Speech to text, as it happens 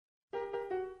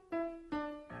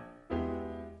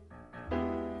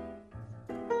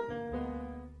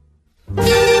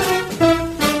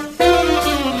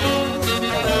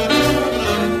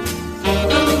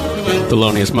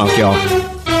Thelonious Monk, y'all.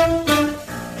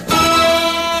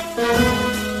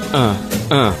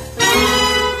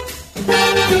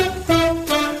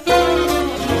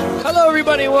 Hello,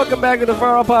 everybody, and welcome back to the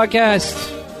Far Out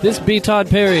Podcast. This be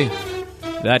Todd Perry.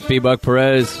 That be Buck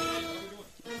Perez.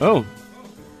 Oh,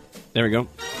 there we go.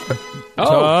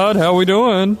 Todd, how we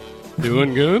doing?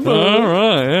 Doing good. All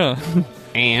right, yeah.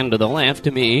 And to the left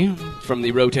of me, from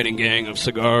the rotating gang of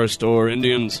cigar store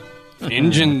engines,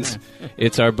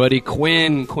 it's our buddy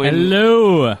Quinn.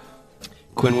 Hello.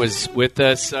 Quinn was with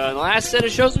us the last set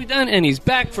of shows we've done, and he's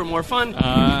back for more fun.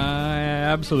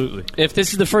 Absolutely. If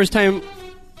this is the first time,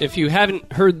 if you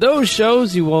haven't heard those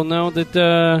shows, you will know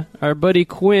that our buddy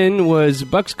Quinn was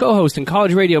Buck's co-host in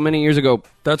college radio many years ago.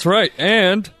 That's right.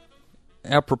 And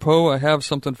apropos, I have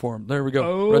something for him. There we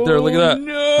go. Right there. Look at that.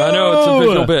 No. I know it's a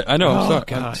visual bit. I know. Oh, Sorry.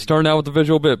 God. Starting out with the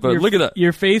visual bit, but look at that.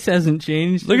 Your face hasn't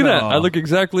changed. Look at that. all. I look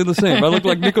exactly the same. I look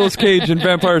like Nicolas Cage in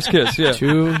Vampire's Kiss. Yeah.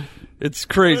 It's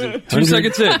crazy. 2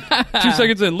 seconds in. 2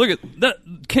 seconds in. Look at that.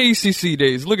 KCC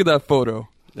days. Look at that photo.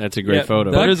 That's a great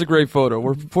photo. That is a great photo.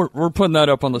 We're putting that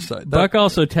up on the site. Buck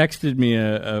also texted me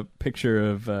a picture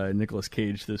of Nicolas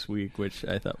Cage this week, which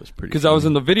I thought was pretty Because I was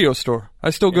in the video store. I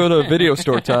still go to a video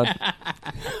store, Todd.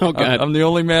 Oh, God. I'm the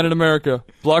only man in America.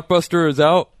 Blockbuster is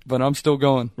out, but I'm still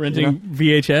going. renting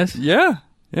VHS. Yeah.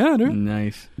 Yeah, dude.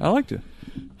 Nice. I like to.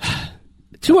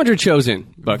 200 shows in,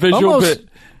 Buck. Visual bit.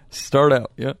 Start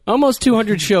out. Yeah. Almost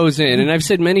 200 shows in, and I've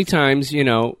said many times,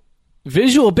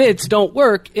 visual bits don't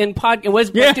work in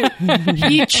podcast.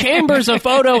 He chambers a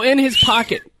photo in his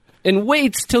pocket and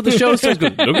waits till the show starts.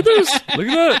 Look at this. Look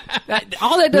at that.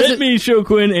 All that does Let me show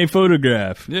Quinn a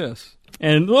photograph. Yes.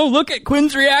 And look at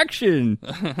Quinn's reaction.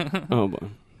 Oh, boy.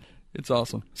 It's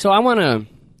awesome. So I want to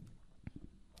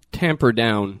tamper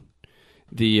down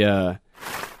the.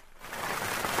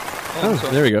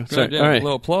 There we go. Sorry. Yeah, All right. A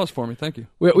little applause for me. Thank you.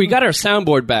 We got our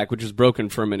soundboard back, which was broken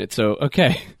for a minute. So,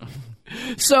 okay.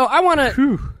 So I want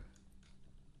to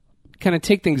kind of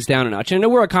take things down a notch. I know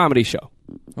we're a comedy show.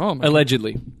 Oh, man.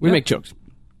 Allegedly. We make jokes.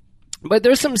 But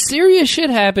there's some serious shit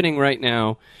happening right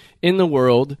now in the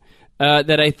world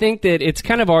that I think that it's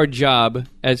kind of our job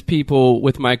as people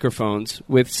with microphones,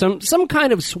 with some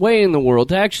kind of sway in the world,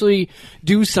 to actually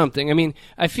do something. I mean,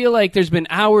 I feel like there's been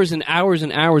hours and hours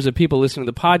and hours of people listening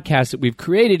to the podcast that we've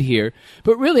created here,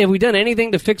 but really, have we done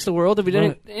anything to fix the world? Have we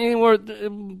done any more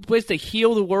ways to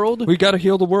heal the world? We got to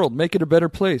heal the world, make it a better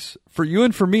place for you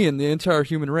and for me and the entire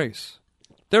human race.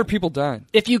 There are people dying.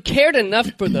 If you cared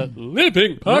enough for the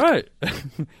living puck. Right.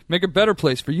 Make a better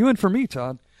place for you and for me,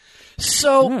 Todd.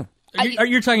 So... Yeah.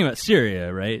 You're talking about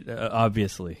Syria, right?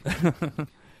 Obviously.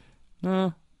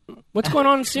 What's going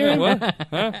on in Syria? What?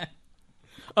 Huh?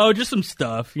 Oh, just some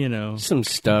stuff, Some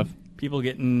stuff. People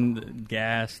getting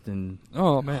gassed and...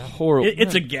 Oh, man. Horrible.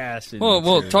 It's a gas. Well,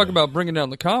 Syria. talk about bringing down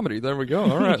the comedy. There we go.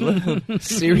 All right.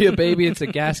 Syria, baby, it's a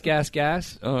gas.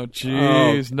 Oh,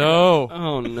 jeez. No.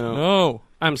 Oh, no. No.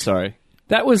 I'm sorry.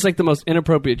 That was like the most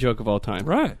inappropriate joke of all time.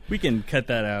 Right. We can cut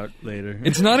that out later.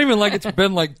 It's not even like it's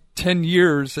been like 10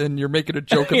 years and you're making a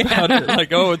joke about it.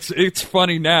 Like, oh, it's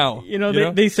funny now.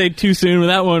 They say too soon, but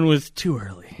that one was too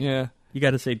early. Yeah. You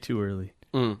got to say too early.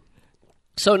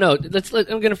 So, no, I'm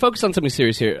going to focus on something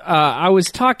serious here. I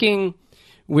was talking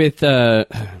with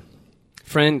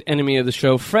friend, enemy of the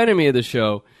show, frenemy of the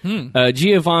show,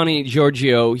 Giovanni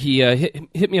Giorgio. He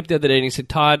hit me up the other day and he said,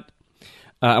 Todd,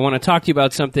 I want to talk to you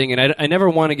about something, and I never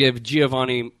want to give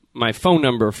Giovanni my phone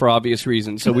number for obvious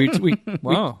reasons. So we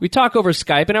talk over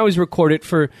Skype, and I always record it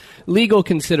for legal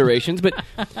considerations. But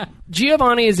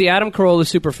Giovanni is the Adam Carolla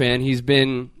superfan.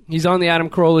 He's on the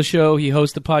Adam Carolla show. He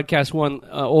hosts the Podcast One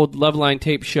old Loveline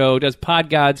tape show, does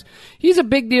Pod Gods. He's a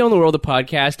big deal in the world of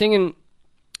podcasting, and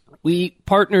we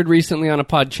partnered recently on a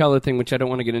Podcella thing, which I don't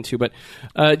want to get into. But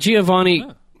Giovanni,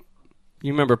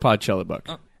 you remember Podcella,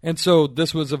 Buck? And so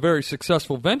this was a very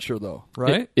successful venture, though,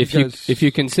 right? If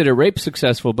you consider rape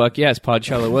successful, Buck, yes,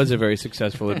 Podcella was a very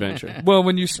successful adventure. Well,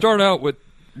 when you start out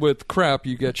with crap,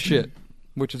 you get shit,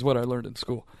 which is what I learned in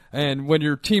school. And when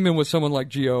you're teaming with someone like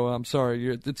Gio, I'm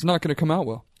sorry, it's not going to come out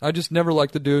well. I just never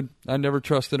liked the dude. I never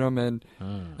trusted him, and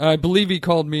I believe he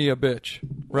called me a bitch.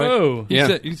 Right? Whoa.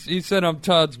 Yeah. He said I'm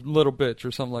Todd's little bitch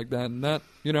or something like that. And that,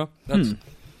 that's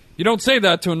you don't say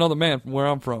that to another man from where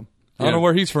I'm from. I don't know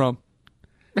where he's from.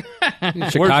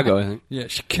 Chicago, I think. Yeah,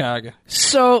 Chicago.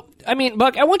 So, I mean,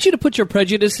 Buck, I want you to put your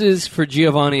prejudices for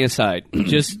Giovanni aside,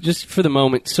 just for the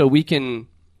moment, so we can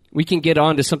get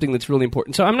on to something that's really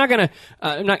important. So I'm not going to...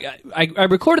 I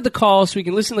recorded the call so we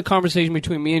can listen to the conversation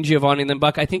between me and Giovanni, and then,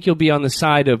 Buck, I think you'll be on the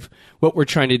side of what we're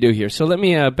trying to do here. So let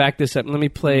me back this up, and let me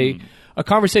play a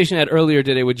conversation I had earlier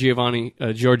today with Giovanni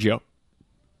Giorgio.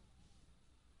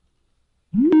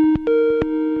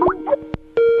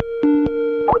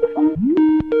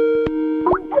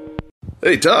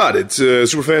 Hey, Todd, it's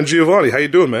Superfan Giovanni. How you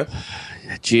doing, man?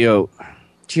 Gio,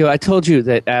 I told you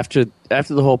that after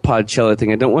the whole Podchella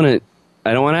thing, I don't want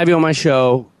to have you on my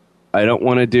show. I don't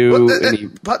want to do any.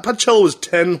 Podchella was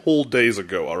 10 whole days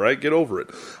ago. All right, get over it.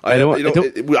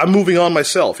 I'm moving on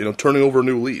myself. Turning over a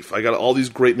new leaf. I got all these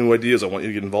great new ideas I want you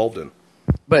to get involved in.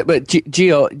 But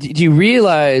Gio, do you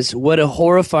realize what a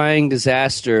horrifying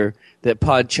disaster that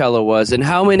Podchella was, and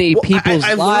how many people's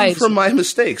I lives? learned from my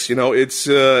mistakes. It's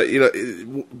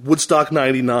Woodstock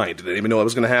 '99. Did anybody know that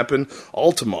was going to happen?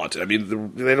 Altamont. I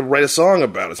mean, they had to write a song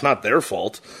about it. It's not their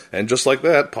fault. And just like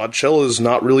that, Podchella is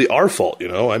not really our fault.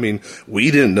 I mean, we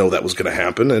didn't know that was going to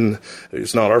happen, and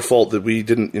it's not our fault that we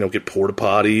didn't, get porta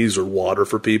potties or water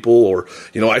for people, or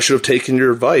I should have taken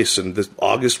your advice. And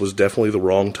August was definitely the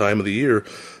wrong time of the year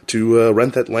to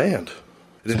rent that land.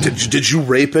 Did you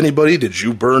rape anybody? Did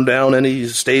you burn down any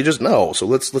stages? No. So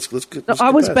let's get. I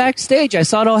was backstage. I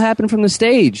saw it all happen from the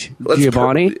stage,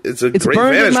 Giovanni. It's great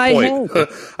vantage point.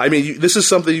 I mean, this is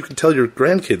something you can tell your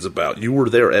grandkids about. You were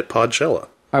there at Podchella. All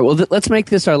right. Well, let's make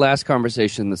this our last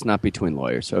conversation. That's not between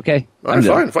lawyers. Okay. All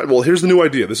right, fine. Well, here's the new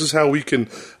idea. This is how we can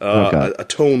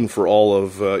atone for all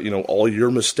of all your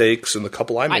mistakes and the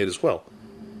couple I made as well.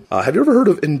 Have you ever heard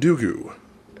of Ndugu?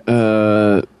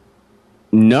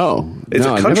 No, it's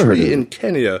a country in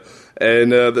Kenya,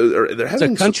 and they're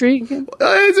having. It's a country.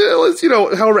 It's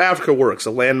however Africa works,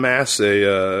 a landmass,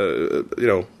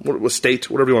 a state,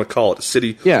 whatever you want to call it, a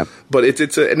city. Yeah, but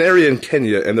it's an area in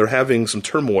Kenya, and they're having some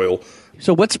turmoil.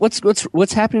 So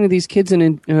what's happening to these kids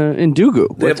in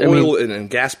Ndugu? They have oil and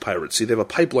gas pirates. See, they have a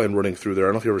pipeline running through there. I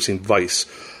don't know if you've ever seen Vice,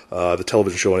 the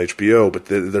television show on HBO, but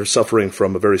they're suffering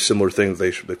from a very similar thing that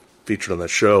they featured on that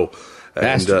show.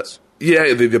 Bastards.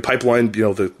 Yeah, the pipeline,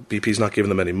 the BP's not giving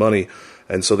them any money,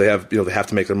 and so they have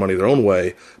to make their money their own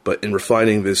way. But in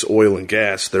refining this oil and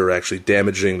gas, they're actually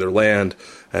damaging their land,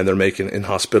 and they're making it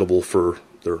inhospitable for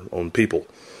their own people.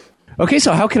 Okay,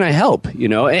 so how can I help?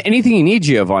 Anything you need,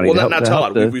 Giovanni. Well, not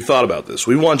Todd. We thought about this.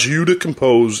 We want you to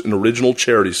compose an original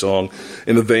charity song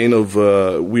in the vein of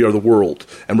 "We Are the World,"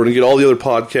 and we're going to get all the other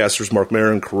podcasters, Mark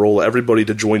Maron, Carolla, everybody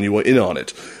to join you in on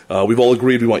it. We've all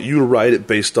agreed we want you to write it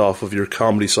based off of your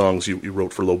comedy songs you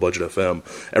wrote for Low Budget FM.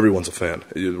 Everyone's a fan.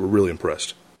 We're really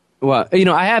impressed. Well,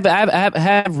 I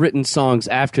have written songs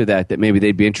after that maybe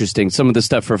they'd be interesting. Some of the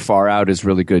stuff for Far Out is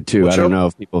really good too. I don't know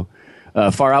if people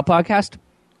Far Out podcast.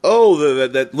 Oh,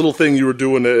 that little thing you were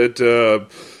doing at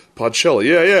Podchella.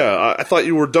 Yeah. I thought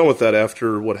you were done with that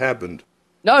after what happened.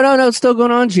 No, it's still going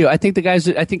on, Gio. I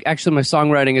think actually my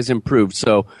songwriting has improved.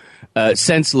 So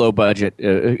since Low Budget,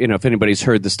 if anybody's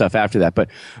heard the stuff after that, but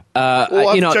I'll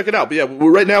have to check it out. But yeah,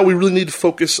 right now we really need to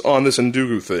focus on this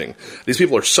Ndugu thing. These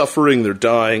people are suffering, they're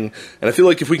dying, and I feel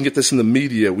like if we can get this in the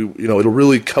media, it'll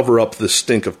really cover up the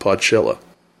stink of Podchella.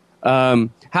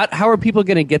 How are people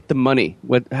going to get the money?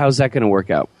 How's that going to work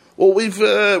out? Well, we have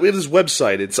this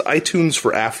website. It's iTunes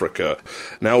for Africa.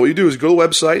 Now, what you do is go to the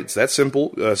website. It's that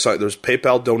simple. There's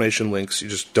PayPal donation links. You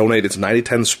just donate. It's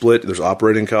 90-10 split. There's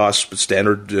operating costs,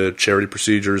 standard charity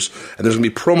procedures, and there's going to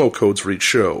be promo codes for each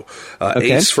show.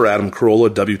 Okay. ACE for Adam Carolla,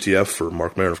 WTF for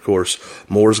Mark Maron, of course.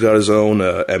 Moore's got his own,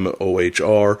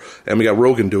 MOHR, and we got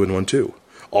Rogan doing one too.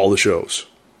 All the shows.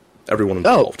 Everyone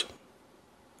involved.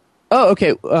 Oh,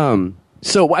 okay.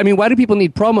 So, why do people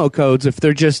need promo codes if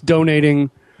they're just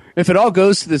donating? If it all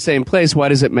goes to the same place, why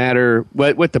does it matter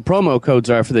what the promo codes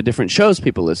are for the different shows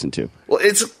people listen to? Well,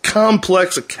 it's a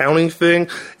complex accounting thing.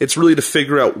 It's really to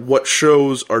figure out what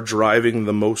shows are driving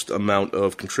the most amount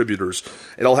of contributors.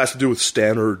 It all has to do with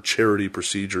standard charity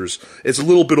procedures. It's a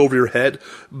little bit over your head,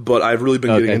 but I've really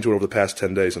been getting into it over the past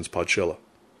 10 days since Podchella.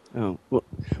 Oh,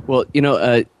 well,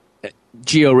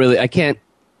 Gio, really, I can't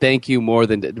thank you more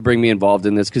than to bring me involved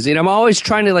in this, because I'm always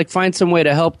trying to find some way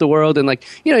to help the world, and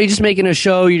you're just making a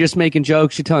show, you're just making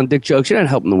jokes, you're telling dick jokes, you're not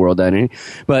helping the world any.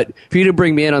 But for you to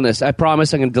bring me in on this, I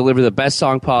promise I'm going to deliver the best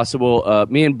song possible.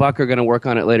 Me and Buck are going to work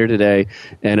on it later today,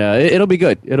 and it'll be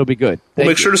good. It'll be good. Well,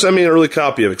 make sure to send me an early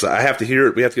copy of it, because I have to hear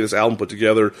it. We have to get this album put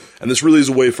together, and this really is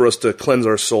a way for us to cleanse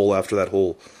our soul after that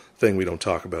whole thing we don't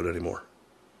talk about anymore.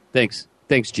 Thanks,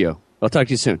 Gio. I'll talk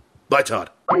to you soon. Bye, Todd.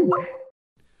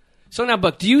 So now,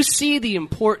 Buck, do you see the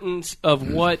importance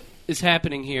of what is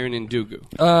happening here in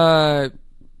Ndugu?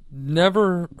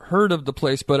 Never heard of the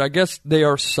place, but I guess they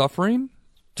are suffering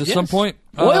to some point.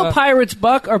 Oil pirates,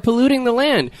 Buck, are polluting the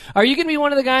land. Are you going to be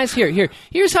one of the guys here?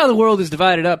 Here's how the world is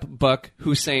divided up, Buck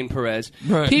Hussein Perez.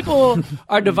 Right. People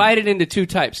are divided into two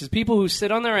types. There's people who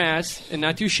sit on their ass and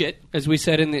not do shit, as we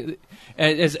said I'm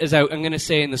going to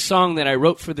say in the song that I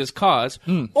wrote for this cause.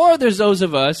 Or there's those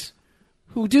of us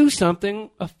who do something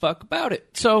a fuck about it.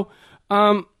 So,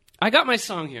 I got my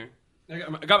song here.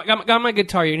 I got my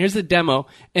guitar here, and here's the demo.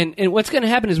 And what's going to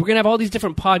happen is we're going to have all these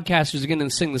different podcasters going to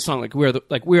sing the song like We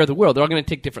Are the World. They're all going to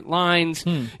take different lines.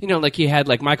 You know, like you had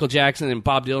like Michael Jackson and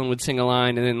Bob Dylan would sing a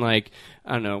line, and then like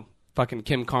I don't know, fucking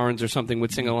Kim Carnes or something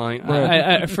would sing a line.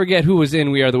 I forget who was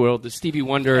in We Are the World. The Stevie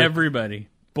Wonder. Everybody.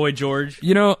 Boy George.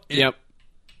 You know. Yep.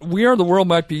 We Are the World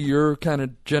might be your kind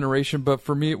of generation, but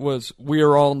for me it was We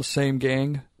Are All in the Same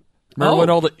Gang. Remember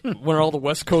when all the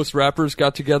West Coast rappers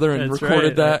got together and That's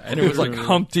recorded right. that, and it was like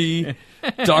Humpty,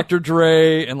 Dr.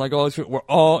 Dre, and like all these people. We're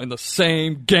all in the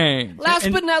same gang. Last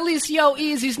but not least, Yo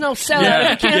Easy's no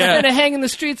sellout. If you can't stand to hang in the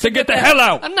streets, So get the hell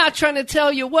out. I'm not trying to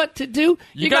tell you what to do.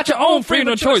 You got your own freedom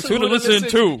of choice who to listen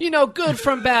to. You know, good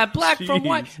from bad, black from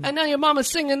white, and now your mama's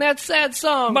singing that sad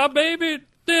song. My baby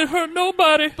didn't hurt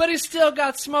nobody. But he still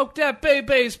got smoked at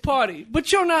Bebe's party.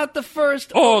 But you're not the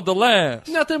first or the last.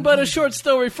 Nothing but a short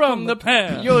story from the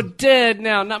past. You're dead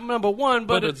now, not number one,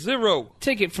 but a zero.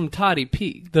 Ticket from Toddy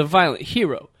P, the violent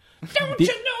hero. Don't you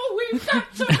know we've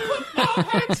got to put our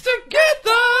hands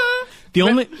together?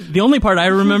 The only part I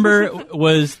remember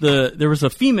was there was a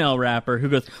female rapper who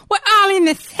goes, "We're all in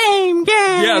the same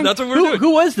gang." Yeah, that's what we're doing.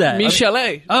 Who was that? Michelle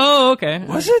A. Oh, okay.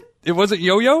 Was it? It wasn't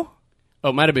Yo-Yo? Oh,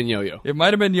 it might have been Yo-Yo. It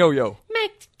might have been Yo-Yo.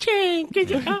 Make the change.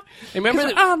 Remember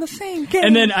that? On the same gang.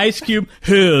 And then Ice Cube,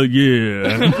 hell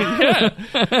yeah.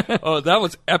 Oh, that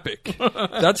was epic.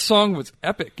 That song was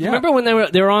epic. Yeah. Remember when they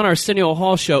were on Arsenio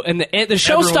Hall show, and the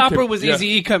showstopper was yeah.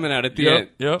 Eazy-E coming out at the end.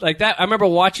 Yep. Like that. I remember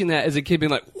watching that as a kid,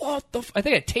 being like, "What the?" I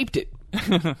think I taped it.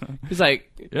 It's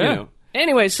like, you know.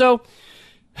 Anyway, so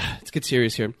let's get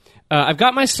serious here. I've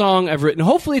got my song I've written.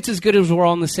 Hopefully it's as good as We're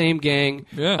All in the Same Gang.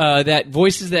 Yeah. That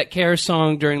Voices That Care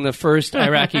song during the first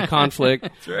Iraqi conflict.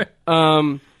 That's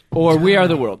right. Or We Are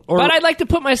the World. But I'd like to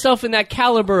put myself in that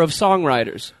caliber of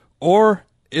songwriters. Or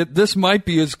this might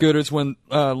be as good as when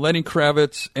Lenny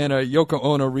Kravitz and Yoko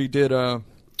Ono redid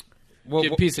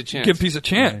Give Peace a Chance. Give Peace a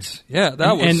Chance. Yeah,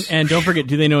 that was... And don't forget,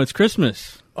 Do They Know It's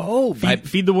Christmas? Oh,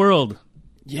 Feed the World.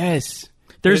 yes.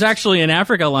 There's actually an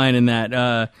Africa line in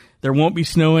that. There won't be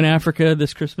snow in Africa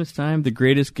this Christmas time. The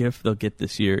greatest gift they'll get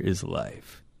this year is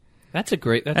life. That's a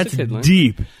good line.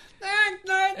 Deep.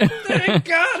 Thank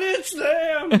God it's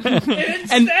them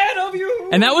instead of you.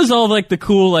 And that was all like the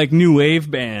cool like new wave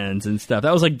bands and stuff.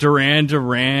 That was like Duran,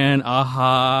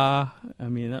 Aha. I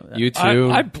mean, You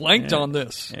too. I blanked on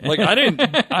this. Like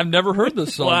I've never heard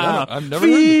this song. Wow. I've never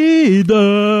heard Feed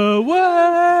the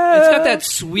world. It's got that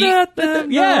sweet.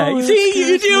 Yeah,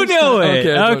 see, you do know it.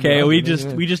 Okay, we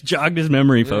just jogged his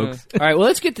memory, folks. All right, well,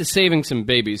 let's get to saving some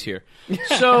babies here.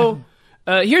 So,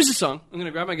 here's the song. I'm going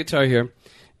to grab my guitar here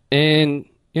and,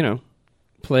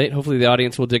 play it. Hopefully the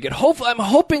audience will dig it. I'm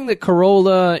hoping that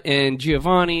Carolla and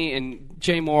Giovanni and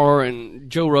Jay Moore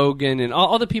and Joe Rogan and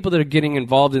all the people that are getting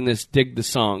involved in this dig the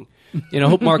song.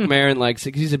 Hope Mark Maron likes it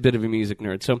because he's a bit of a music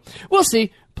nerd. So, we'll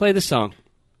see. Play the song.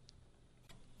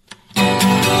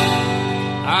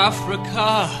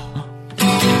 Africa.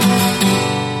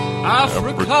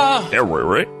 Africa.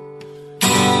 Right?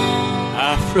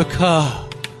 Africa.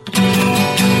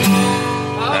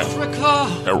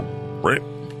 Africa. Right?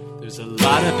 There's a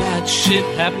lot of bad shit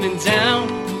happening down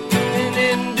in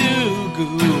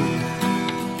Indugu.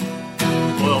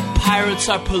 Well, pirates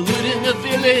are polluting the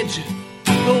village.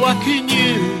 But what can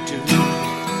you do?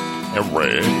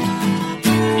 Right.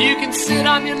 You can sit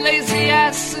on your lazy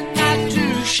ass and not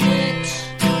do shit.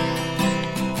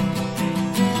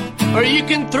 Or you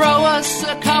can throw us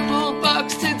a couple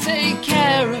bucks to take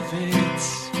care of it.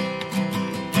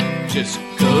 Just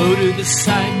go to the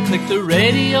site, click the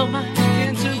radio mic,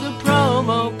 enter the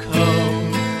promo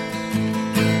code.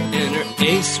 Enter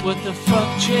Ace, what the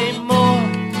fuck, Jay Moore,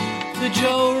 the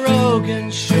Joe Rogan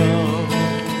Show.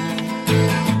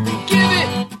 Give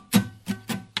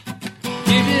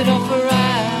it up for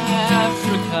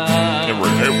Africa.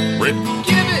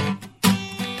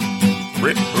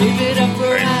 Give it up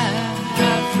for Africa.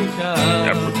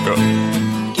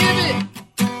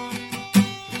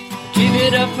 Give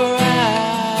it up for Africa.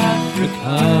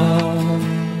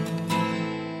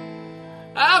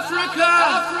 Africa.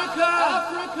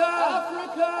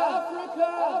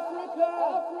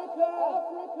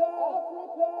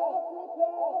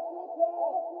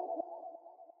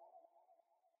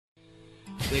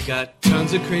 They got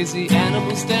tons of crazy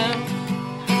animals down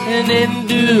in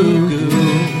Indugu.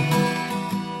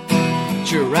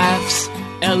 Giraffes,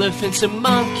 elephants, and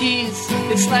monkeys.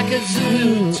 It's like a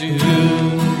zoo too.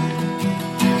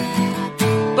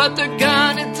 But they're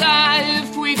gonna die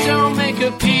if we don't make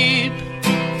a peep.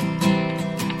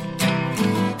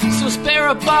 So spare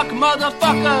a buck,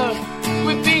 motherfucker.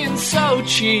 We're being so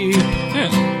cheap.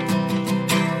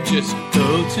 Just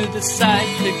go to the site,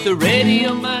 click the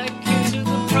radio mic, enter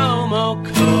the promo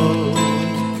code.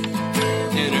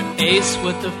 Enter Ace,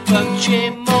 what the fuck, Jay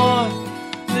Moore,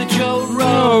 the Joe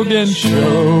Rogan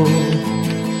Show.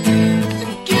 And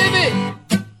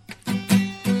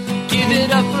give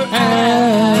it up for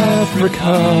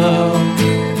Africa.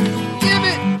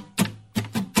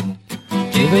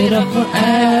 Give it up for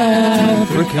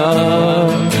Africa.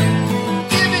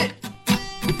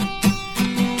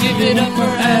 Give it up for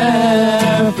Africa.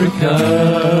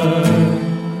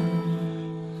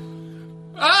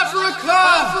 Africa!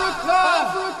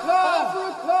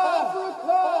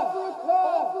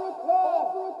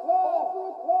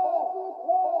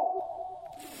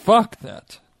 Fuck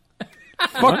that.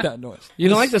 Fuck that noise. You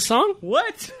don't like the song?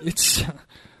 What? It's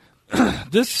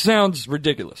this sounds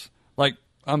ridiculous. Like,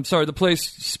 I'm sorry, the place,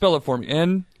 spell it for me.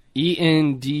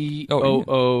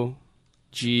 ENDOOG.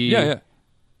 Yeah.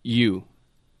 U.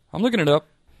 I'm looking it up.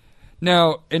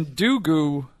 Now,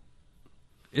 Ndugu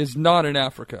is not in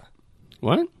Africa.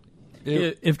 What?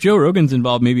 If Joe Rogan's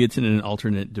involved, maybe it's in an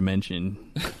alternate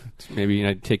dimension. Maybe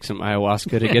I'd take some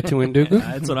ayahuasca to get to Ndugu.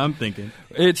 That's what I'm thinking.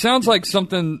 It sounds like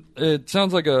something. It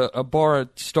sounds like a bar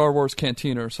at Star Wars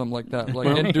Cantina or something like that, like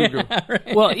Ndugu. Yeah,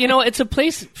 right. Well, you know, it's a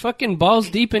place fucking balls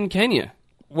deep in Kenya.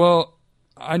 Well,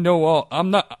 I know all.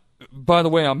 I'm not. By the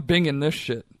way, I'm binging this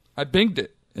shit. I binged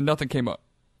it and nothing came up.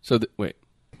 So wait.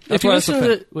 That's If you, why it's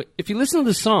listen a to if you listen to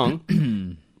the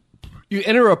song, you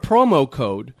enter a promo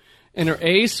code, enter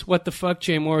Ace, what the fuck,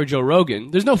 Jay Moore, or Joe Rogan.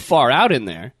 There's no far out in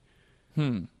there.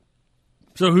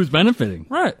 So who's benefiting?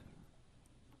 Right.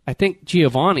 I think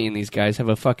Giovanni and these guys have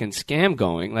a fucking scam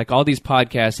going. Like all these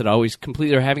podcasts that always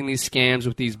completely are having these scams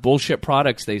with these bullshit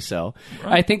products they sell.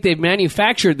 Right. I think they've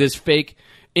manufactured this fake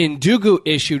Ndugu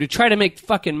issue to try to make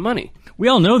fucking money. We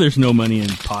all know there's no money in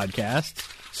podcasts.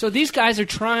 So these guys are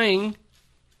trying.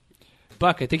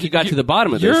 Buck, I think you got to the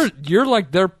bottom of this. You're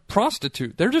like their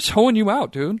prostitute. They're just hoeing you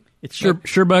out, dude. It's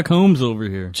Sherbuck Holmes over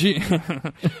here.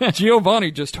 Giovanni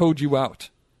just hoed you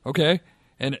out, okay?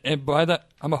 And by that,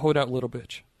 I'm a hoed out little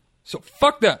bitch. So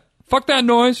fuck that. Fuck that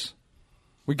noise.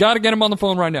 We got to get him on the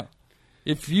phone right now.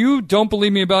 If you don't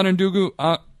believe me about Ndugu,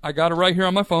 I got it right here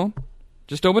on my phone.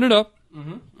 Just open it up.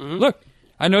 Look,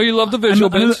 I know you love the visual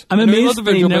bits. I'm I know you amazed love the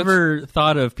they visual never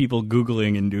thought of people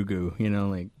Googling Ndugu, you know,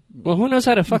 like... Well, who knows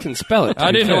how to fucking spell it?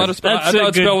 I didn't know how to spell it. I thought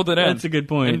it spelled with an N. That's a good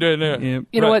point. You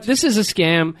know what? This is a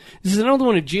scam. This is another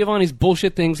one of Giovanni's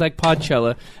bullshit things like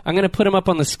Podchella. I'm going to put him up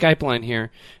on the Skype line here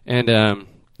and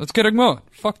let's get him going.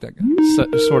 Fuck that guy.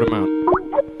 Sort him out.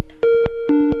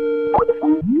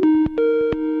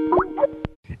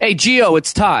 Hey, Gio,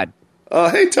 it's Todd.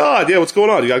 Hey, Todd. Yeah, what's going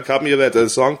on? You got a copy of that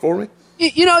song for me?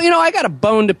 You know, I got a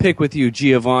bone to pick with you,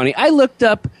 Giovanni. I looked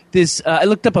up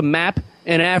a map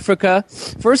in Africa.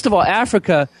 First of all,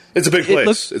 Africa. It's a big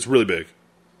place. It's really big.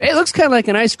 It looks kind of like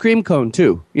an ice cream cone,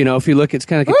 too. You know, if you look, it's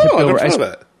kind of like a tipped I've over never ice thought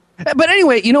of that. But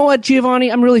anyway, you know what,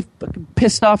 Giovanni? I'm really fucking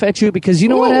pissed off at you because you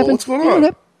know what happened? What's going You know on? what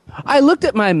happened? I looked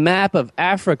at my map of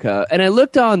Africa, and I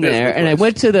looked on there, and I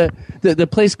went to the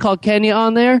place called Kenya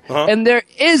on there, and there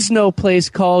is no place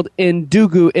called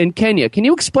Ndugu in Kenya. Can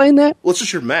you explain that? Well, it's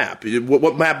just your map.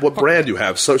 What map? What brand you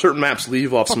have? So certain maps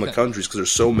leave off some of the countries because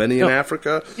there's so many in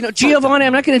Africa. You know, Giovanni,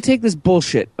 I'm not going to take this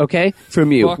bullshit, okay,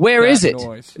 from you. Fuck Where that is it?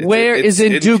 noise. Where is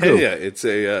Ndugu? In Kenya.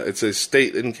 It's a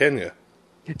state in Kenya.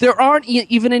 There aren't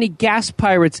even any gas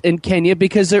pirates in Kenya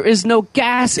because there is no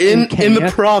gas in Kenya. In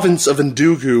the province of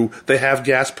Ndugu, they have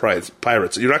gas pirates.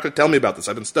 You're not going to tell me about this.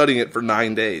 I've been studying it for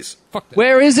 9 days. Fuck that.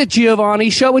 Where is it,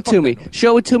 Giovanni? Show it to me.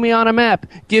 Show it to me on a map.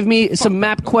 Give me some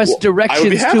MapQuest directions I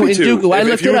would be to happy to. Ndugu. I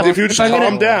looked it up. If you just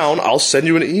calm down, I'll send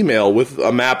you an email with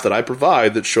a map that I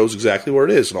provide that shows exactly where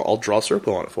it is, and I'll draw a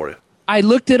circle on it for you. I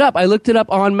looked it up. I looked it up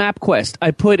on MapQuest.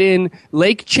 I put in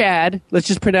Lake Chad. Let's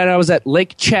just pretend I was at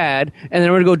Lake Chad, and then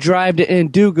I'm going to go drive to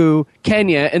Ndugu,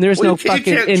 Kenya, and there's no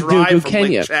fucking you can't Ndugu, drive from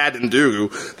Kenya. Lake Chad and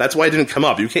Ndugu. That's why it didn't come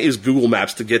up. You can't use Google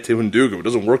Maps to get to Ndugu. It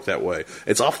doesn't work that way.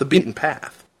 It's off the beaten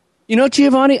path. You know,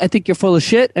 Giovanni, I think you're full of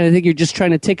shit, and I think you're just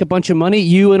trying to take a bunch of money.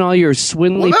 You and all your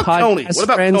swindly What about Coney? podcast What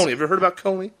about friends. Coney? Have you heard about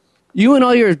Coney? You and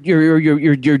all your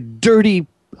dirty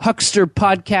huckster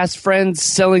podcast friends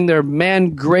selling their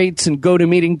man greats and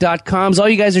GoToMeeting.coms. All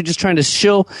you guys are just trying to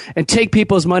shill and take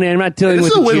people's money. I'm not dealing This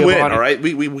with is a win-win, Giovanni. all right?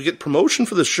 We get promotion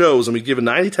for the shows, and we give a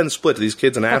 90-10 split to these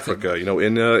kids in Africa, you know,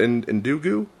 in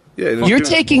Ndugu. Yeah, You're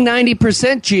taking 90%,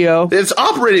 Gio. It's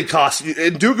operating costs.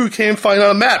 Ndugu can't find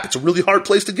on a map. It's a really hard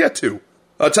place to get to.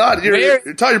 Todd,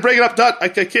 you're breaking up. Todd, I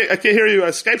can't hear you.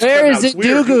 Skype's Where cutting is out. it, It's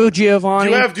weird. Dugu, Giovanni? Do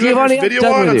you have Giovanni, your video I'm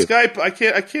done on with you. Skype? I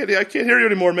can't hear you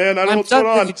anymore, man. I don't know I'm what's done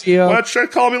going on. with you, Gio. Why don't you try to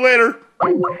call me later?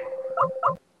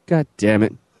 God damn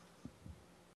it.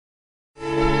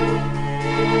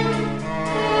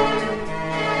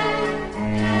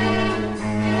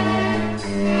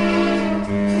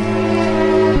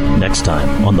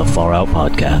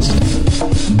 podcast.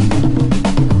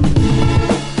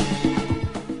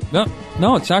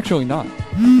 No, it's actually not.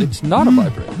 It's not a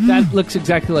vibrator. That looks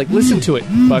exactly like. Listen to it,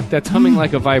 Buck. That's humming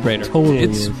like a vibrator. Totally.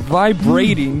 It's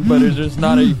vibrating, but it is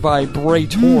not a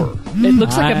vibrator. It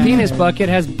looks like a penis, Buck. It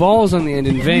has balls on the end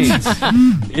and veins.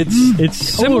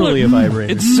 It's totally a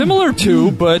vibrator. It's similar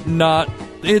to, but not.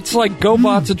 It's like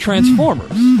GoBots and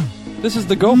Transformers. This is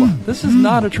the GoBot. This is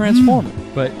not a Transformer.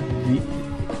 But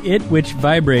it which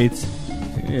vibrates,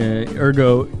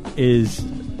 ergo, is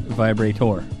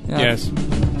vibrator. Yeah. Yes.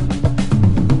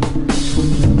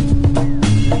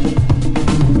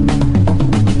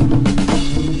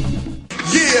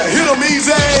 Yeah, hit 'em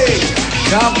easy.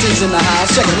 Compton's in the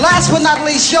house. Check it. Last but not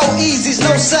least, Show Easy's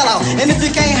no sellout. And if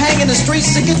you can't hang in the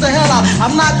streets, then get the hell out.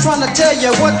 I'm not trying to tell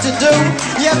you what to do.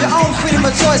 You have your own freedom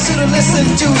of choice who to listen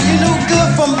to. You knew good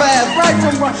from bad, right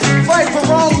from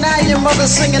wrong. Now your mother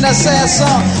singing that sad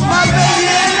song. My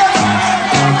baby ain't never.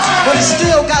 But he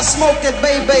still got smoked at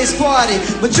Bebe's party.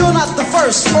 But you're not the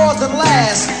first or the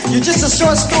last. You're just a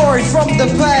short story from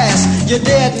the past. You're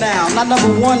dead now, not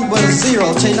number one but a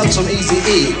zero. Take notes on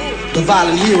Eazy-E, the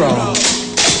violent hero.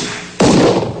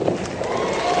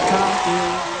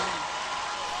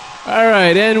 All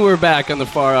right, and we're back on the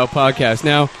Far Out Podcast.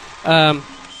 Now,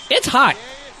 it's hot.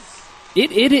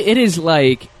 It is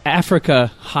like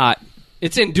Africa hot.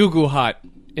 It's in Ndugu hot.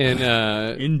 In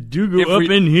Ndugu up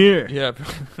in here. Yeah,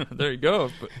 there you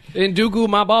go. But in Ndugu,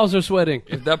 my balls are sweating.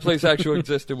 if that place actually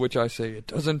existed, which I say it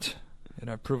doesn't, and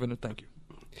I've proven it, thank you.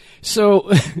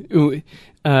 So,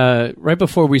 right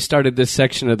before we started this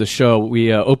section of the show,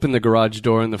 we opened the garage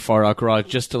door in the Far Out Garage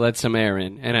just to let some air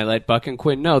in. And I let Buck and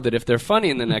Quinn know that if they're funny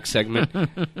in the next segment,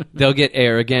 they'll get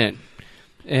air again.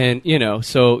 And,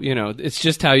 it's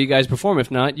just how you guys perform. If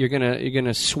not, you're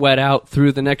gonna sweat out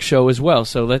through the next show as well.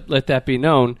 So let that be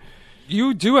known.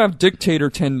 You do have dictator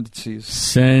tendencies.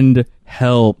 Send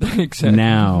help Exactly.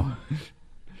 now.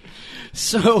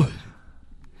 So,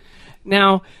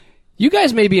 now, you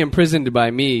guys may be imprisoned by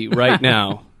me right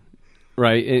now,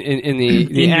 right? In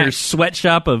your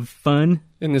sweatshop of fun.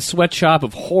 In the sweatshop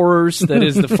of horrors that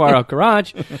is the Far Out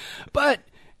Garage. But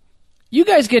you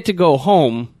guys get to go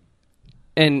home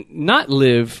and not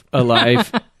live a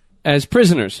life as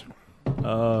prisoners.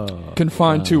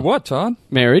 Confined to what, Todd?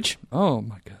 Marriage. Oh,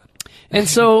 my God. And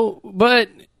so, but,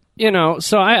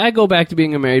 so I go back to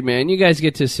being a married man. You guys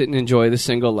get to sit and enjoy the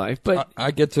single life. But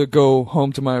I get to go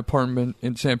home to my apartment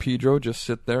in San Pedro, just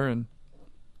sit there and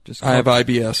just... I have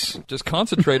IBS. Just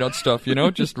concentrate on stuff,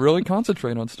 just really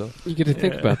concentrate on stuff. you get to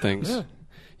think about things. Yeah.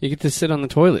 You get to sit on the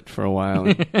toilet for a while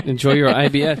and enjoy your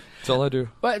IBS. That's all I do.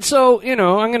 But so, I'm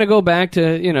going to go back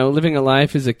to, living a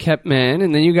life as a kept man,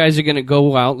 and then you guys are going to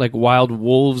go out like wild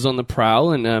wolves on the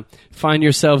prowl and find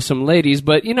yourself some ladies.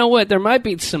 But you know what? There might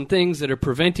be some things that are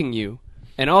preventing you,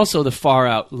 and also the Far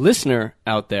Out listener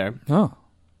out there,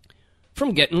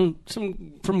 from getting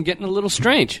a little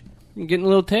strange, from getting a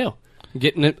little tail,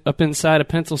 getting it up inside a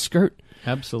pencil skirt.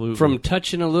 Absolutely. From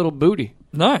touching a little booty.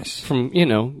 Nice. From,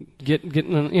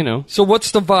 getting. So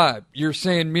what's the vibe? You're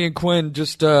saying me and Quinn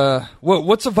just,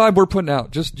 what's the vibe we're putting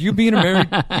out? Just you being a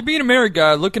married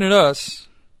guy looking at us,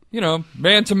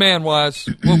 man to man wise,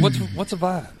 what's a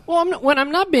vibe? Well,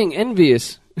 I'm not being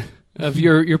envious of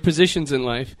your positions in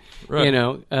life,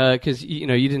 right. Because, you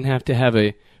didn't have to have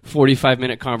a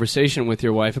 45-minute conversation with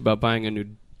your wife about buying a new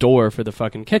door for the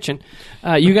fucking kitchen.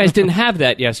 You guys didn't have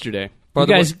that yesterday. You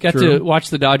guys got to watch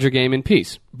the Dodger game in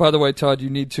peace. By the way, Todd, you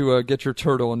need to get your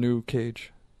turtle a new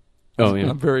cage. Oh, yeah.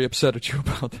 I'm very upset at you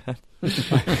about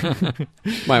that.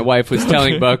 My wife was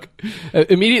telling Buck.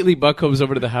 Immediately, Buck comes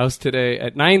over to the house today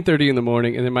at 9:30 in the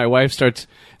morning, and then my wife starts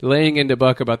laying into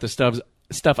Buck about the stuff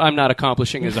I'm not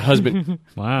accomplishing as a husband.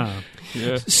 Wow.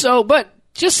 Yeah. So, but...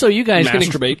 Just so you guys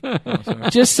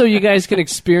just so you guys can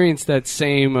experience that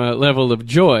same level of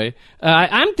joy.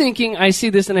 I'm thinking, I see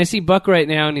this, and I see Buck right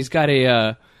now, and he's got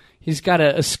a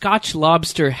Scotch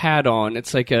lobster hat on.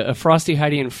 It's like a Frosty,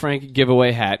 Heidi, and Frank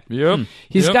giveaway hat. Yep.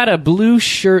 He's got a blue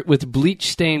shirt with bleach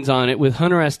stains on it, with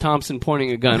Hunter S. Thompson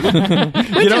pointing a gun.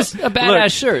 Just a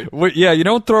badass shirt. Yeah, you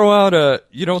don't throw out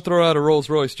a Rolls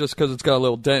Royce just because it's got a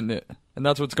little dent in it. And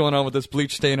that's what's going on with this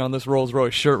bleach stain on this Rolls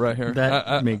Royce shirt right here.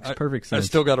 That makes perfect sense. I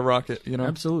still got to rock it,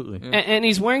 Absolutely. Yeah. And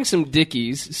he's wearing some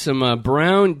Dickies, some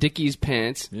brown Dickies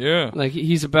pants. Yeah. Like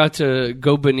he's about to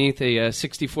go beneath a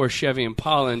 64 Chevy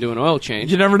Impala and do an oil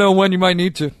change. You never know when you might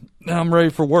need to. I'm ready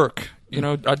for work.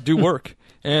 I do work.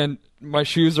 And my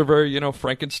shoes are very,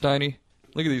 Frankenstein-y.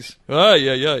 Look at these.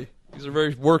 Yeah. These are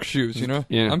very work shoes,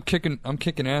 Yeah. I'm kicking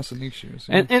ass in these shoes.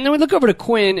 And then we look over to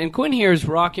Quinn, and Quinn here is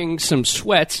rocking some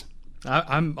sweats.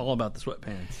 I'm all about the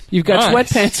sweatpants. You've got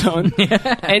Nice. sweatpants on,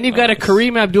 and you've got a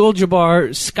Kareem Abdul-Jabbar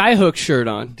skyhook shirt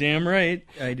on. Damn right,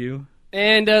 I do.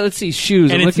 And let's see,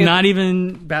 shoes. And I'm it's looking- not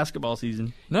even basketball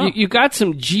season. No. You got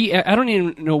some G. I don't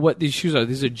even know what these shoes are.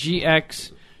 These are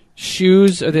GX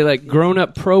shoes. Are they like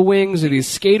grown-up pro wings? Are these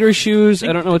skater shoes?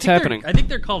 I don't know what's happening. I think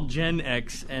they're called Gen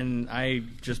X, and I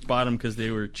just bought them because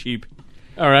they were cheap.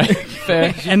 All right,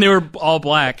 fair. And they were all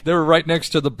black. They were right next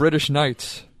to the British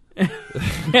Knights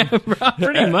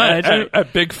Pretty much.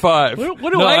 at Big Five. What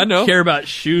do No, I know. care about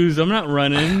shoes? I'm not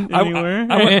running anywhere.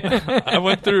 I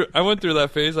went through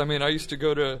that phase. I mean, I used to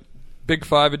go to Big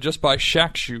Five and just buy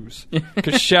Shaq shoes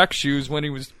because Shaq shoes when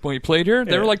he played here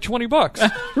they were like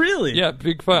 $20. Really? Yeah,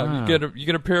 Big Five. You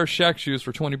get a pair of Shaq shoes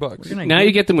for $20. Now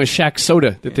you get them with Shaq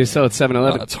soda that they sell at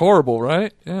 7-Eleven. That's horrible,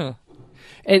 right? Yeah.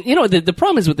 And you know the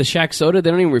problem is with the Shaq soda,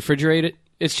 they don't even refrigerate it.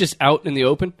 It's just out in the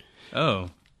open. Oh.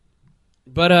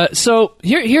 But so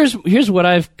here's what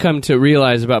I've come to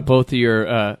realize about both of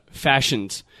your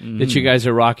fashions that you guys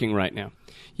are rocking right now.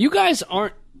 You guys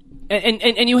aren't,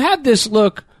 and you have this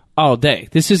look all day.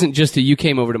 This isn't just a you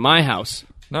came over to my house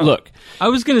look. I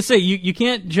was going to say, you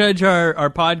can't judge our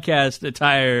podcast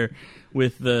attire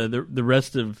with the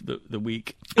rest of the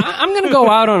week. I'm going to go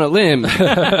out on a limb,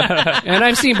 and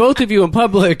I've seen both of you in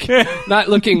public not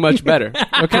looking much better.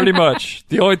 Okay? Pretty much.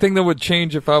 The only thing that would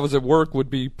change if I was at work would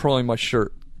be probably my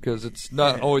shirt because it's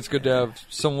not always good to have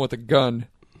someone with a gun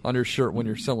on your shirt when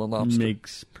you're selling lobster.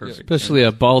 Makes perfect Especially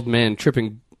a bald man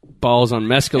tripping balls on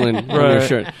mescaline on your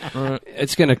shirt. Right.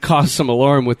 It's going to cause some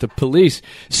alarm with the police.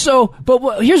 So,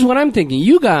 but here's what I'm thinking.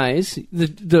 You guys,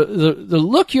 the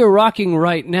look you're rocking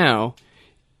right now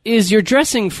is you're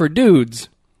dressing for dudes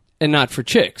and not for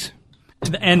chicks.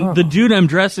 And the dude I'm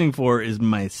dressing for is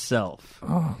myself.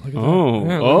 Oh.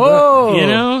 You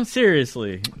know,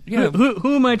 seriously.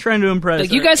 Who am I trying to impress?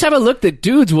 Like, you guys have a look that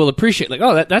dudes will appreciate. Like,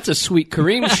 oh, that's a sweet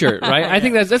Kareem shirt, right? I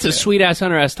think that's a sweet ass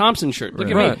Hunter S. Thompson shirt. Look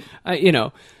at me, you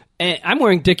know. And I'm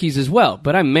wearing Dickies as well,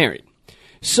 but I'm married.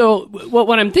 So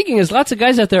what I'm thinking is, lots of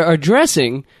guys out there are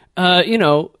dressing, you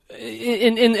know,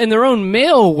 in their own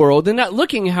male world, and not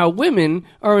looking how women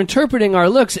are interpreting our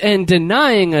looks and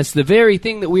denying us the very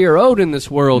thing that we are owed in this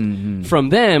world from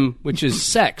them, which is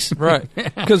sex. Right.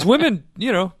 Because women,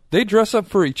 you know, they dress up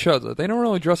for each other. They don't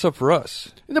really dress up for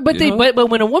us. But but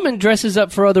when a woman dresses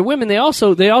up for other women, they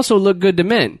also look good to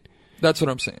men. That's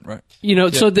what I'm saying, right? You know,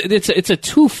 so it's a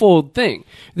twofold thing.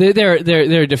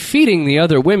 They're defeating the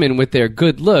other women with their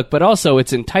good look, but also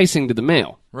it's enticing to the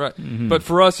male. Right. But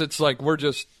for us, it's like we're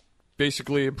just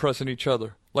basically impressing each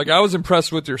other. Like, I was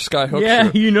impressed with your Skyhook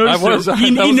shirt. you noticed I was. it. That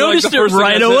You was like noticed the it first thing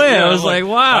right I said. away. Yeah, I was like,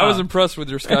 wow. I was impressed with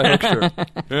your Skyhook shirt.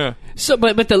 Yeah. So,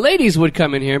 but the ladies would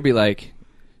come in here and be like,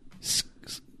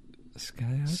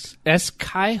 Skyhook?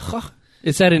 Skyhook?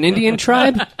 Is that an Indian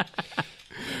tribe?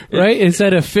 Right? Is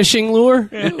that a fishing lure?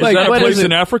 Is that a what place is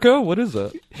in Africa? What is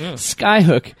that? Yeah.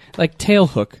 Skyhook, like tail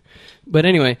hook. But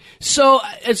anyway, so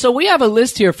we have a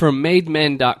list here from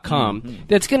mademen.com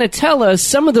that's going to tell us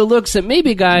some of the looks that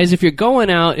maybe, guys, if you're going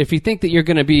out, if you think that you're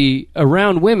going to be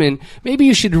around women, maybe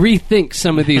you should rethink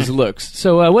some of these looks.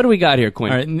 So what do we got here,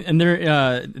 Quinn? All right, and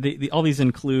there, all these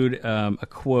include a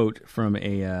quote from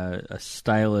a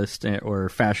stylist or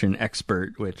fashion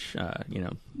expert, which you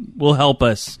know, will help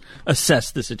us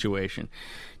assess the situation.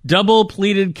 Double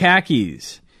pleated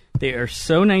khakis. They are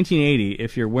so 1980.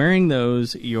 If you're wearing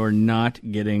those, you're not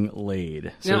getting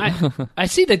laid. So, Now, I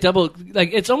see the double,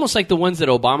 like, it's almost like the ones that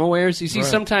Obama wears. You see,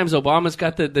 sometimes Obama's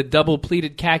got the double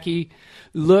pleated khaki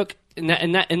look. And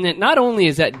that not only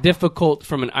is that difficult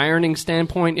from an ironing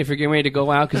standpoint if you're getting ready to go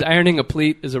out, because ironing a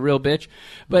pleat is a real bitch,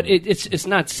 but it's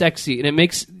not sexy, and it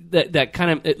makes that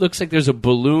kind of, it looks like there's a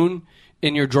balloon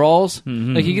in your drawers.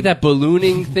 Like, you get that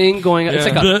ballooning thing going on. Yeah.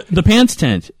 It's like the pants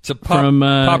tent. It's a pop, from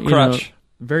pop crotch.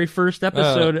 Very first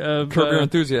episode of Curb Your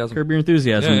Enthusiasm. Curb Your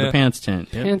Enthusiasm, Yeah. the pants tent.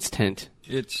 Yep. pants tent.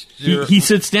 It's He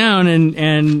sits down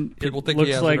and People it think he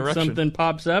looks has an like erection. something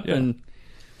pops up Yeah. and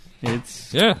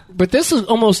it's yeah. But this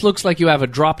almost looks like you have a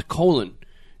dropped colon.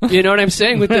 You know what I'm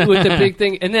saying? With the big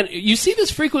thing. And then you see this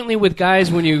frequently with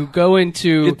guys when you go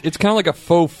into... It's kind of like a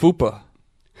faux fupa.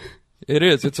 It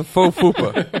is. It's a faux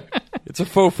fupa. It's a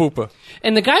faux fupa.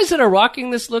 And the guys that are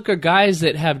rocking this look are guys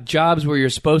that have jobs where you're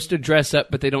supposed to dress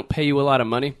up, but they don't pay you a lot of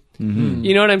money. Mm-hmm.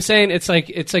 You know what I'm saying? It's like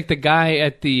the guy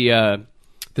at the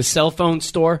cell phone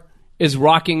store is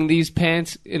rocking these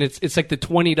pants, and it's like the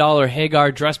 $20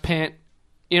 Hagar dress pant.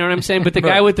 You know what I'm saying? But the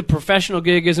guy with the professional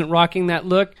gig isn't rocking that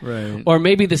look. Right. Or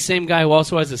maybe the same guy who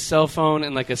also has a cell phone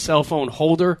and like a cell phone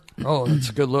holder. Oh, that's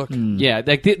a good look. Yeah,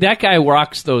 that guy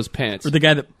rocks those pants. or the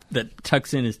guy that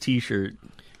tucks in his t-shirt.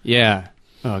 Yeah.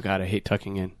 Oh God, I hate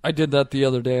tucking in. I did that the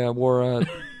other day. I wore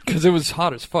because it was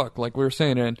hot as fuck, like we were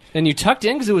saying. And you tucked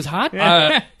in because it was hot.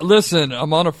 Listen,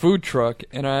 I'm on a food truck,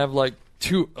 and I have like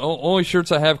only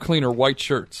shirts I have clean are white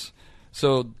shirts.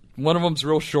 So one of them's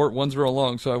real short, one's real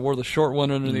long. So I wore the short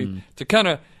one underneath to kind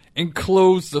of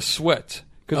enclose the sweat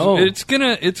because it's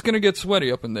gonna get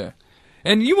sweaty up in there.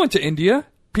 And you went to India.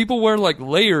 People wear like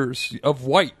layers of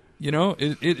white. You know,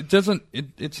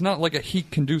 it's not like a heat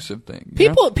conducive thing.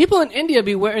 People in India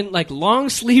be wearing like long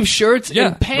sleeve shirts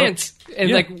and pants,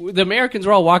 and like the Americans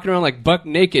are all walking around like buck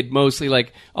naked mostly.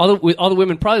 Like all the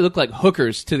women probably look like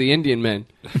hookers to the Indian men,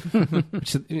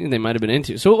 which they might have been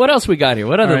into. So what else we got here?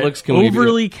 What other looks can we do?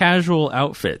 Overly casual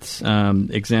outfits.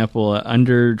 Example: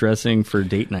 underdressing for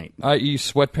date night, i.e.,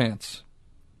 sweatpants.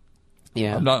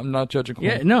 Yeah, I'm not judging.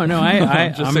 Yeah, no,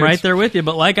 I'm right there with you.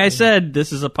 But like I said,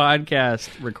 this is a podcast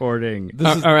recording.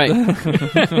 All right,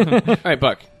 all right,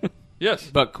 Buck. Yes,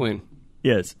 Buck Quinn.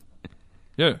 Yes,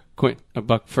 yeah, Quinn.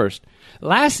 Buck first.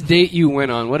 Last date you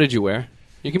went on, what did you wear?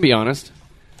 You can be honest.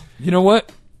 You know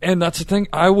what? And that's the thing.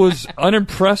 I was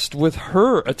unimpressed with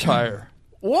her attire.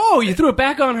 Whoa! You threw it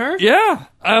back on her? Yeah,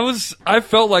 I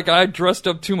felt like I dressed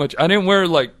up too much. I didn't wear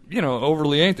like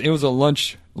overly anything. It was a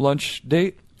lunch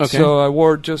date. Okay. So I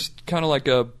wore just kind of like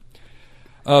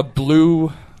a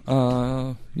blue,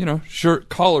 shirt,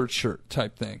 collared shirt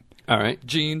type thing. All right.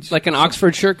 Jeans. Like an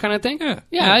Oxford shirt kind of thing? Yeah.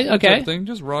 Yeah, okay. Type thing.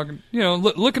 Just rocking,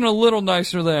 looking a little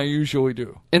nicer than I usually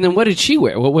do. And then what did she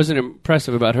wear? What wasn't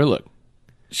impressive about her look?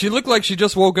 She looked like she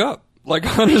just woke up. Like,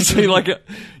 honestly,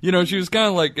 she was kind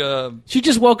of like... She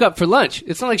just woke up for lunch.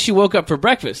 It's not like she woke up for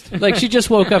breakfast. Like, she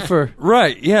just woke up for...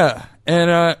 Right, yeah.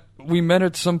 And we met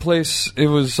at some place. It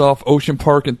was off Ocean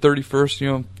Park and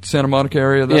 31st, Santa Monica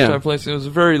area, that type of place. It was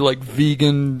a very, like,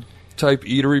 vegan type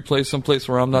eatery place, someplace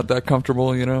where I'm not that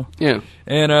comfortable, Yeah.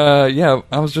 And,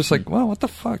 I was just like, well, what the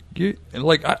fuck? I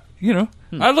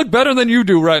look better than you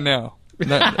do right now.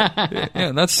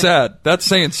 That's sad. That's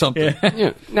saying something.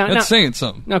 Yeah. That's saying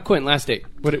something. Now, Quentin, last date.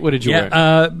 What did you wear?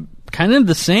 Kind of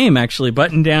the same, actually.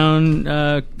 Button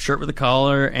down shirt with a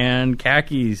collar and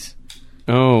khakis.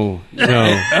 Oh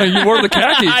no! You wore the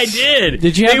khakis. I did.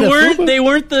 Did you? They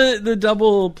weren't the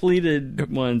double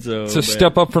pleated ones though. It's a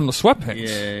step up from the sweatpants.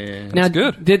 Yeah. Now,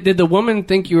 good. Did the woman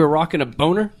think you were rocking a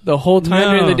boner the whole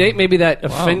time during the date? Maybe that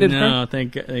offended her. No,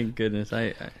 thank goodness.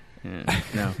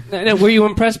 No. Now, were you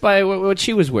impressed by what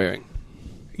she was wearing?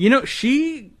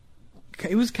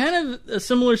 It was kind of a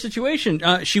similar situation.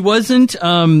 She wasn't.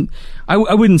 I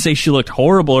wouldn't say she looked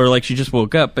horrible or like she just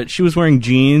woke up, but she was wearing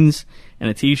jeans and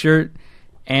a t-shirt.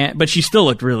 But she still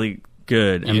looked really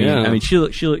good. I mean,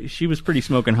 she was pretty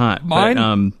smoking hot.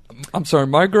 Mine, I'm sorry,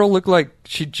 my girl looked like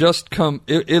she just come.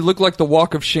 It looked like the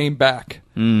walk of shame back.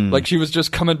 Like she was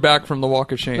just coming back from the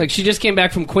walk of shame. Like she just came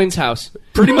back from Quinn's house.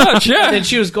 Pretty much, yeah. And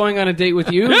she was going on a date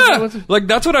with you. Yeah, like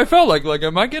that's what I felt like. Like,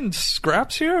 am I getting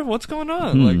scraps here? What's going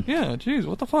on? Like, yeah, geez,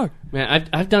 what the fuck? Man,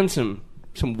 I've done some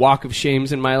walk of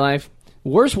shames in my life.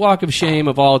 Worst walk of shame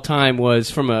of all time was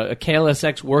from a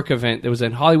KLSX work event that was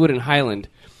in Hollywood and Highland.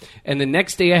 And the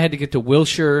next day I had to get to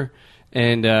Wilshire,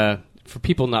 and for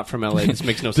people not from LA, this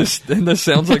makes no sense. This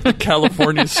sounds like the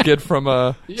California skid from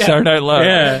Saturday Night Live.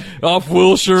 Yeah. Off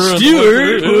Wilshire.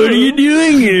 Stuart, what are you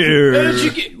doing here? How did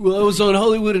you get? Well, I was on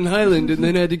Hollywood and Highland, and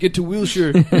then I had to get to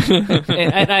Wilshire.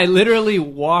 and I literally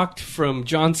walked from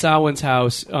John Sowin's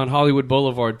house on Hollywood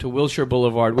Boulevard to Wilshire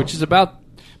Boulevard, which is about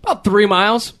 3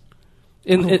 miles.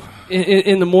 In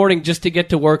the morning just to get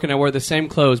to work, and I wore the same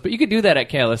clothes. But you could do that at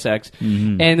KLSX.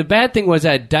 Mm-hmm. And the bad thing was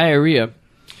I had diarrhea.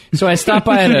 So I stopped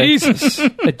by at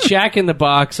a Jack in the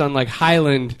Box on like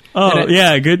Highland. Oh,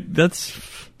 yeah, good. That's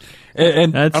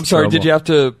I'm sorry, trouble. did you have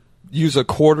to use a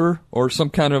quarter or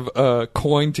some kind of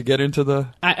coin to get into the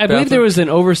I believe there was an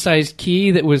oversized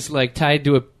key that was like tied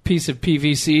to a piece of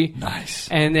PVC. Nice.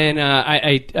 And then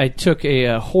I took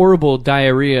a horrible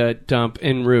diarrhea dump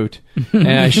en route, and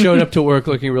I showed up to work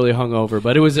looking really hungover.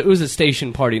 But it was a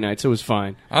station party night, so it was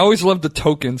fine. I always love the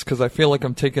tokens because I feel like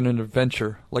I'm taking an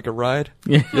adventure, like a ride.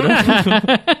 Yeah.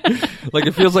 Like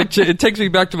it feels like it takes me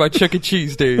back to my Chuck E.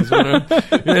 Cheese days. And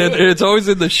it's always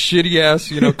in the shitty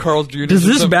ass, Carl's Jr. Does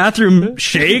this bathroom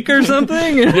shake or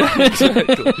something? Yeah,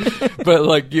 exactly. But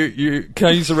like you can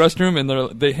I use the restroom,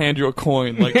 and they hand you a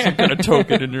coin, like some kind of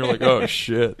token, and you're like, oh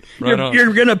shit, right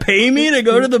you're gonna pay me to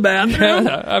go to the bathroom?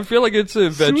 Yeah, I feel like it's an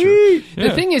adventure. Sweet. Yeah.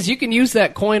 The thing is, you can use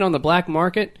that coin on the black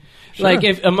market. Sure. Like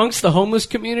if amongst the homeless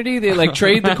community, they like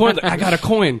trade the coin. Like, I got a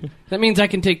coin. That means I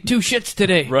can take 2 shits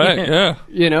today. Right?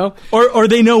 Yeah. Or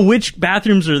they know which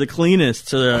bathrooms are the cleanest,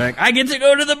 so they're like, I get to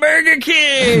go to the Burger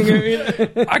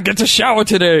King. I get to shower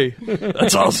today.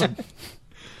 That's awesome.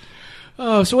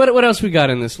 Oh, so what else we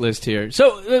got in this list here?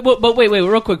 So, but wait,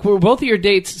 real quick. Were both of your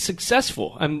dates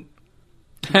successful?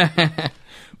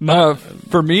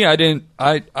 For me, I didn't.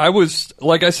 I was,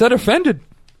 like I said, offended.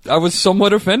 I was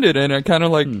somewhat offended, and I kind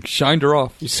of shined her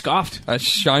off. You scoffed. I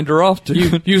shined her off,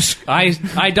 dude.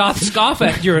 I doth scoff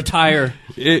at your attire.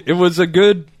 It was a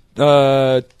good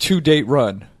 2-date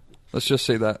run. Let's just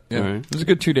say that. Yeah. Right. It was a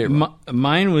good 2-date run.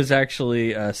 Mine was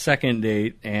actually a second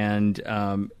date, and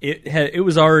it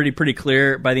was already pretty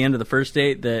clear by the end of the first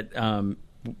date that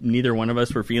neither one of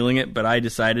us were feeling it, but I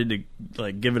decided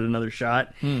to give it another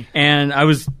shot. And I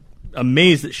was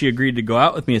amazed that she agreed to go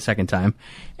out with me a second time.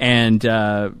 And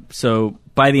so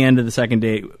by the end of the second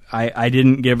date, I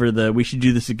didn't give her we should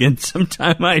do this again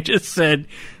sometime. I just said,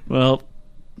 well,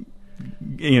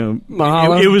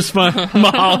 mahalo. It was fun.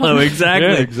 Mahalo, exactly.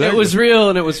 Yeah, exactly. It was real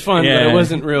and it was fun, but it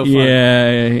wasn't real fun.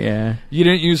 Yeah. You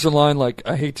didn't use the line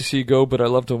I hate to see you go, but I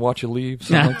love to watch you leave.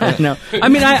 Something like that. No. I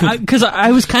mean, because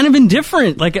I was kind of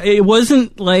indifferent. It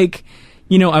wasn't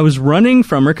I was running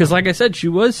from her because, like I said, she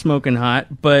was smoking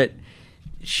hot, but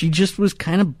she just was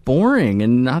kind of boring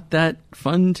and not that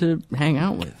fun to hang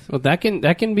out with. Well, that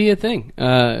can be a thing.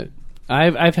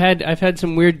 I've had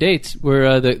some weird dates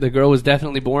where the girl was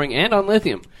definitely boring and on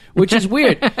lithium, which is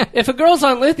weird. If a girl's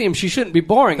on lithium, she shouldn't be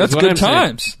boring. That's good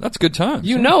times. That's good times.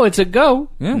 You know it's a go.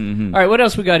 Yeah. All right, what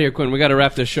else we got here, Quinn? We got to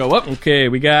wrap this show up. Okay,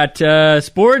 we got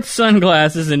sports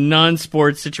sunglasses in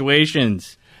non-sports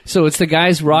situations. So it's the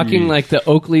guys rocking the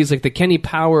Oakleys, the Kenny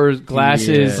Powers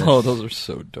glasses. Yeah. Oh, those are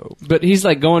so dope. But he's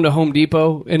going to Home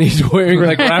Depot and he's wearing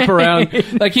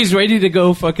wraparound, he's ready to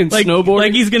go fucking snowboard.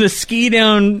 Like he's gonna ski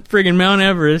down friggin' Mount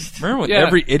Everest. Remember when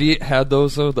every idiot had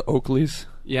those though, the Oakleys?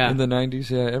 Yeah. In the 90s,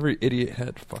 yeah, every idiot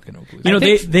had fucking Oakleys. You know,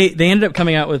 they ended up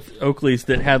coming out with Oakleys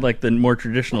that had the more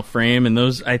traditional frame, and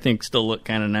those I think still look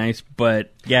kind of nice.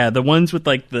 But yeah, the ones with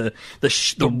the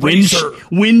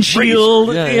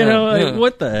windshield, Yeah.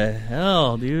 what the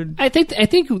hell, dude? I think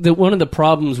that one of the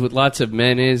problems with lots of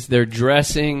men is they're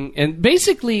dressing and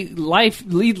basically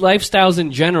lead lifestyles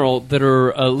in general that are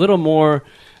a little more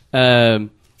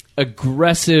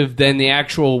aggressive than the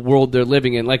actual world they're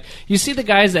living in. You see the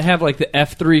guys that have the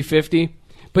F-350,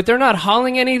 but they're not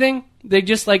hauling anything. They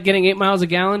just getting 8 miles a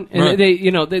gallon. And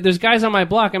there's guys on my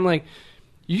block. I'm like,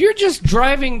 you're just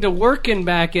driving to work and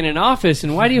back in an office,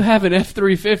 and why do you have an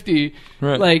F-350?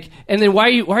 Right. And then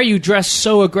why are you dressed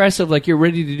so aggressive, you're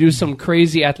ready to do some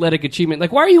crazy athletic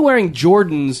achievement? Why are you wearing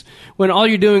Jordans when all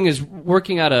you're doing is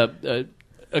working out a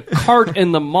cart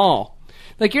in the mall?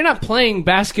 You're not playing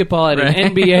basketball at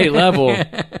an NBA level.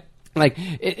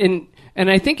 And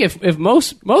I think if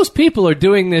most people are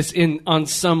doing this on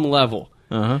some level,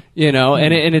 and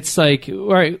it's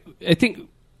all right, I think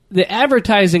the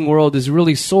advertising world has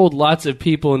really sold lots of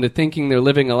people into thinking they're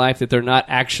living a life that they're not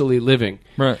actually living.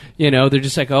 Right. They're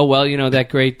just oh, well, that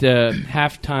great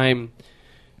halftime,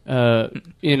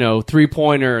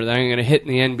 three-pointer that I'm going to hit in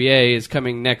the NBA is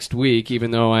coming next week, even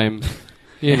though I'm...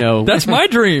 that's my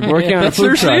dream. Working on a that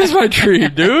food seriously truck. is my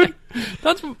dream, dude.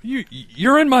 That's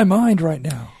you're in my mind right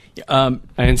now. I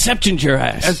inceptioned your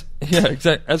ass.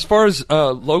 Exactly. As far as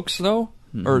Lokes though,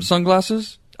 or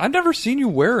sunglasses, I've never seen you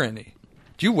wear any.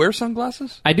 Do you wear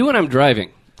sunglasses? I do when I'm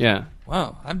driving. Yeah.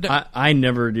 Wow. I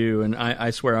never do, and I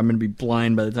swear I'm going to be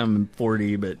blind by the time I'm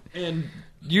 40. But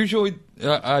usually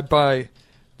I buy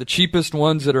the cheapest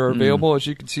ones that are available. As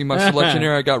you can see, my selection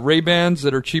here. I got Ray-Bans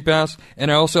that are cheap ass,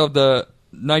 and I also have the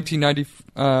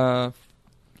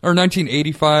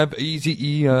 1985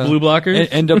 Easy-E blue blockers,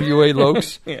 NWA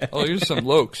Lokes. Oh, here's some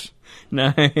Lokes.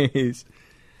 Nice.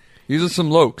 These are some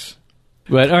Lokes.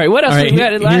 But all right, what else? All right, we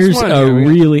got? Last here's one. a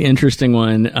really interesting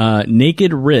one: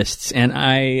 naked wrists. And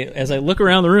as I look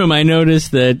around the room, I notice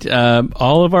that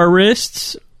all of our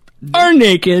wrists are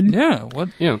naked. Yeah. What?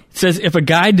 Yeah. It says if a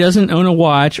guy doesn't own a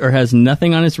watch or has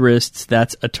nothing on his wrists,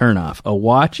 that's a turnoff. A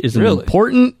watch is an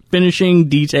important finishing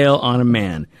detail on a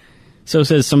man. So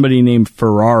says somebody named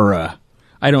Ferrara.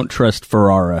 I don't trust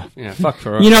Ferrara. Yeah, fuck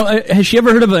Ferrara. Has she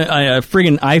ever heard of a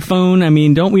friggin' iPhone? I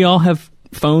mean, don't we all have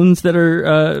phones that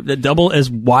are that double as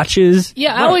watches?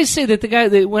 Yeah, I always say that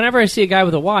whenever I see a guy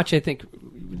with a watch, I think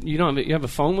you have a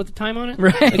phone with the time on it,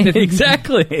 right?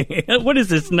 Exactly. What is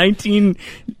this?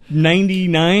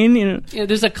 1999?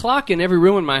 There's a clock in every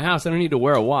room in my house. I don't need to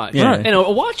wear a watch. Yeah. And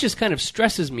a watch just kind of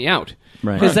stresses me out.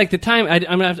 Right. Because the time,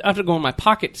 I'm gonna have to go in my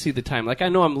pocket to see the time. I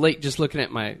know I'm late just looking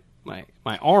at my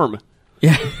arm.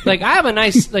 Yeah. I have a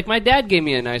nice, my dad gave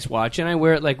me a nice watch, and I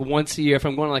wear it once a year if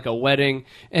I'm going to a wedding,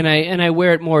 and I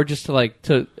wear it more just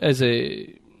as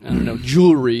a, I don't know,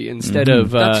 jewelry instead of.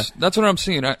 That's what I'm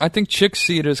seeing. I think chicks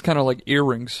see it as kind of like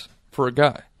earrings. for a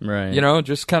guy. Right. You know,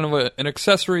 just kind of an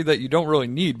accessory that you don't really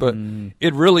need, but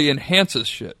it really enhances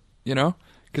shit, you know?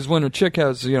 Because when a chick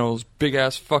has, you know, those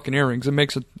big-ass fucking earrings, it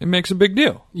makes a big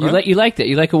deal. Right? You like that?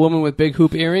 You like a woman with big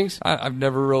hoop earrings? I've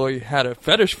never really had a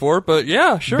fetish for it, but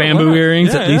yeah, sure. why Bamboo not?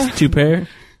 earrings, Yeah, at least 2 pair.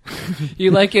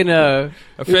 You like in a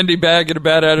Fendi bag and a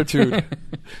bad attitude.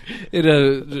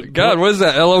 God, what is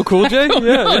that? LL Cool J?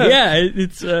 Yeah,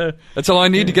 it's That's all I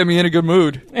need to get me in a good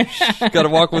mood. Got to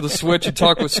walk with a switch and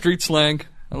talk with street slang.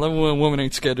 I love when a woman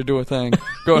ain't scared to do a thing.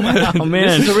 Go ahead. oh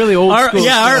man, This is a really old school.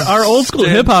 our old school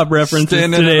hip hop references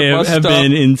standing at today a bus have stop.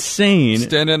 been insane.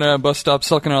 Standing at a bus stop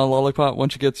sucking on a lollipop.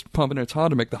 Once it gets pumping, it's hard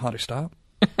to make the hottie stop.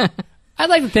 I'd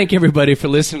like to thank everybody for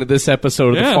listening to this episode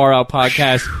of the Yeah. Far Out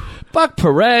Podcast. Buck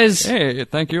Perez, Hey,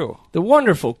 thank you. the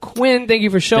wonderful Quinn, thank you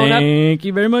for showing up. Thank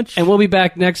you very much. And we'll be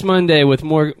back next Monday with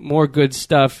more good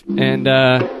stuff. And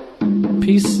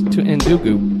peace to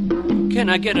Ndugu. Can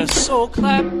I get a soul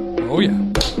clap Oh, yeah.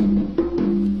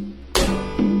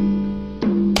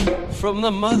 from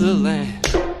the motherland?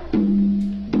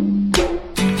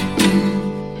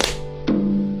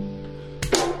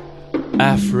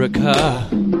 Africa.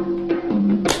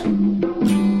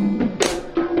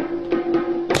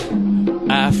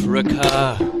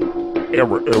 Africa.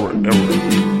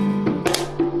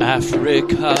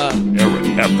 Africa.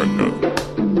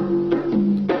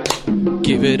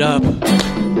 Give it up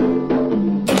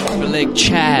for Lake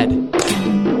Chad.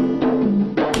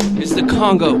 Is the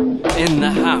Congo in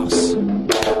the house?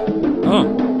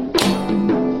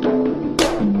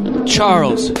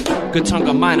 Charles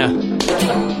Gatunga Minor.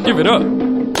 Give it up.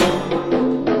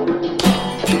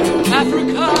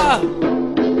 Africa!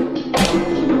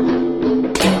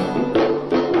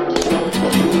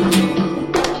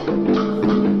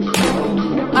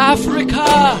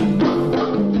 Africa!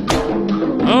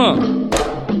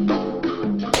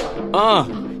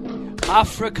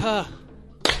 Africa.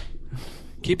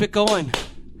 Keep it going.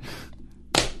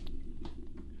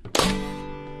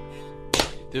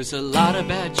 There's a lot of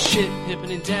bad shit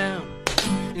happening down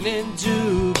in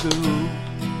Ndugu.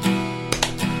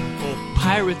 Oh,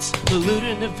 pirates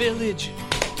polluting the village.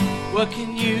 What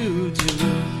can you do?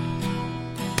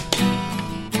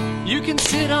 You can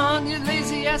sit on your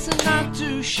lazy ass and not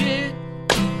do shit.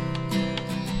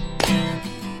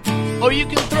 Or you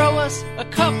can throw us a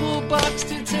couple bucks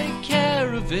to take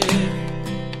care of it.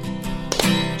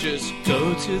 Just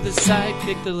go to the site,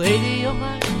 pick the lady you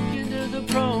like, enter the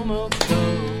promo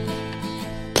code.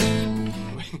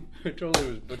 I totally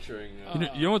was butchering.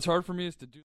 You know what's hard for me is to do